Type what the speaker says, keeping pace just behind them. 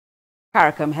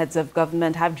CARICOM Heads of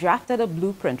Government have drafted a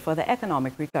blueprint for the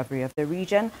economic recovery of the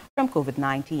region from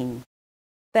COVID-19.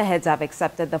 The heads have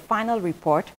accepted the final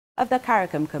report of the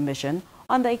CARICOM Commission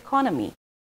on the economy,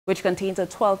 which contains a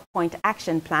 12-point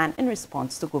action plan in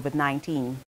response to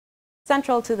COVID-19.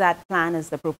 Central to that plan is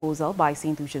the proposal by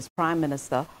St. Lucia's Prime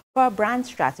Minister for a brand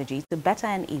strategy to better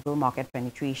enable market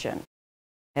penetration.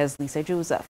 Here's Lisa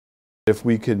Joseph. If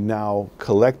we could now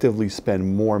collectively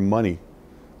spend more money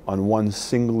on one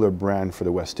singular brand for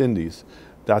the West Indies,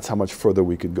 that's how much further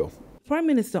we could go. Prime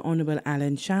Minister Honorable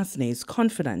Alan Chastanet is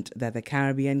confident that the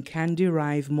Caribbean can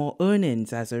derive more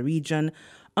earnings as a region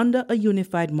under a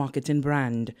unified marketing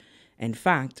brand. In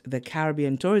fact, the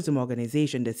Caribbean Tourism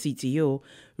Organization, the CTO,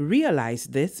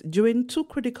 realized this during two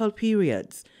critical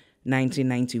periods,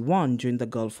 1991 during the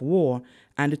Gulf War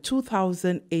and the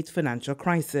 2008 financial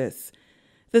crisis.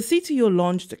 The CTO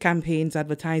launched campaigns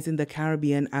advertising the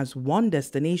Caribbean as one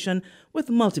destination with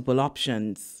multiple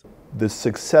options. The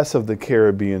success of the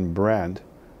Caribbean brand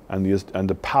and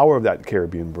the power of that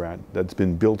Caribbean brand that's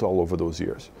been built all over those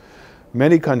years.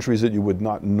 Many countries that you would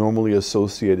not normally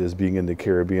associate as being in the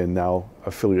Caribbean now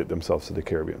affiliate themselves to the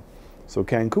Caribbean. So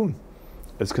Cancun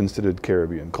is considered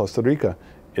Caribbean. Costa Rica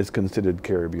is considered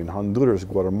Caribbean. Honduras,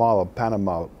 Guatemala,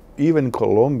 Panama, even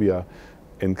Colombia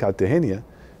and Cartagena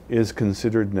is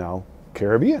considered now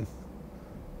Caribbean.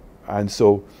 And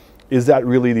so is that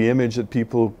really the image that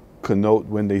people connote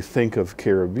when they think of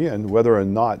Caribbean, whether or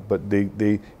not, but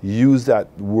they use that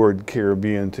word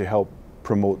Caribbean to help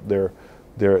promote the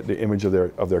image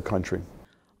of their country.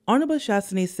 Honorable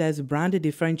Chastanet says brand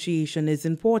differentiation is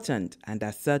important, and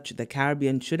as such, the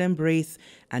Caribbean should embrace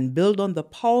and build on the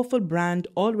powerful brand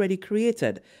already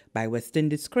created by West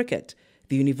Indies Cricket,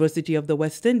 the University of the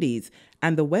West Indies,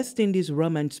 and the West Indies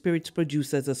Rum and Spirits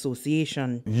Producers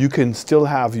Association. You can still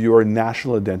have your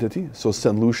national identity, so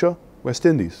St. Lucia, West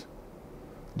Indies,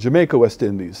 Jamaica, West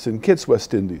Indies, St. Kitts,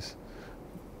 West Indies.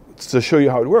 To show you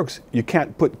how it works, you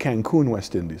can't put Cancun,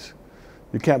 West Indies.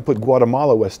 You can't put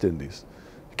Guatemala, West Indies.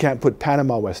 You can't put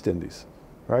Panama, West Indies,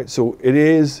 right? So it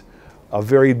is a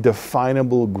very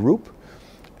definable group.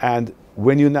 And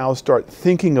when you now start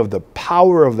thinking of the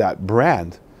power of that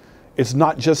brand, it's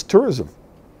not just tourism.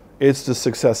 It's the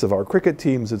success of our cricket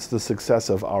teams. It's the success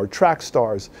of our track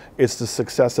stars. It's the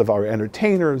success of our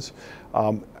entertainers.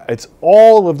 It's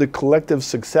all of the collective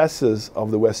successes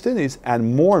of the West Indies.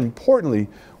 And more importantly,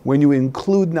 when you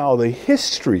include now the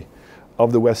history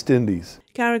of the West Indies.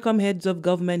 CARICOM Heads of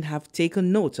Government have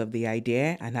taken note of the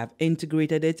idea and have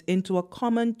integrated it into a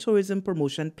common tourism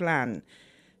promotion plan.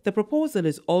 The proposal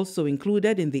is also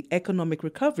included in the Economic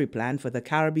Recovery Plan for the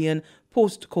Caribbean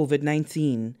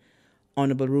post-COVID-19.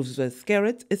 Honorable Roosevelt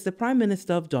Skerritt is the Prime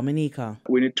Minister of Dominica.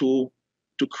 We need to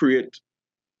create,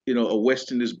 a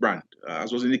West Indies brand.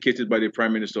 As was indicated by the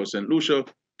Prime Minister of St. Lucia,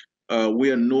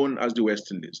 we are known as the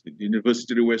West Indies. The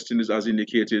University of the West Indies has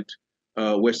indicated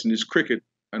West Indies cricket,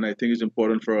 and I think it's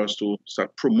important for us to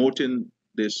start promoting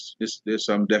this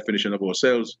definition of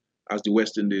ourselves as the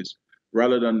West Indies,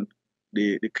 rather than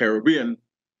the Caribbean,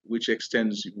 which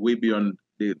extends way beyond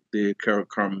the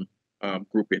CARICOM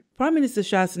grouping. Prime Minister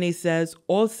Chastanet says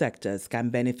all sectors can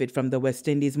benefit from the West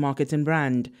Indies marketing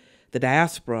brand. The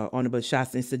diaspora, Honorable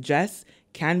Chastanet suggests,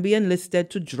 can be enlisted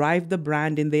to drive the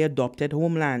brand in their adopted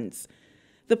homelands.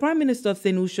 The Prime Minister of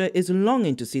St. Lucia is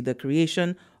longing to see the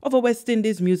creation of a West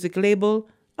Indies music label,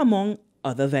 among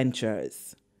other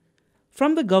ventures.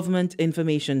 From the Government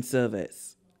Information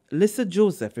Service, Lisa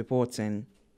Joseph reporting.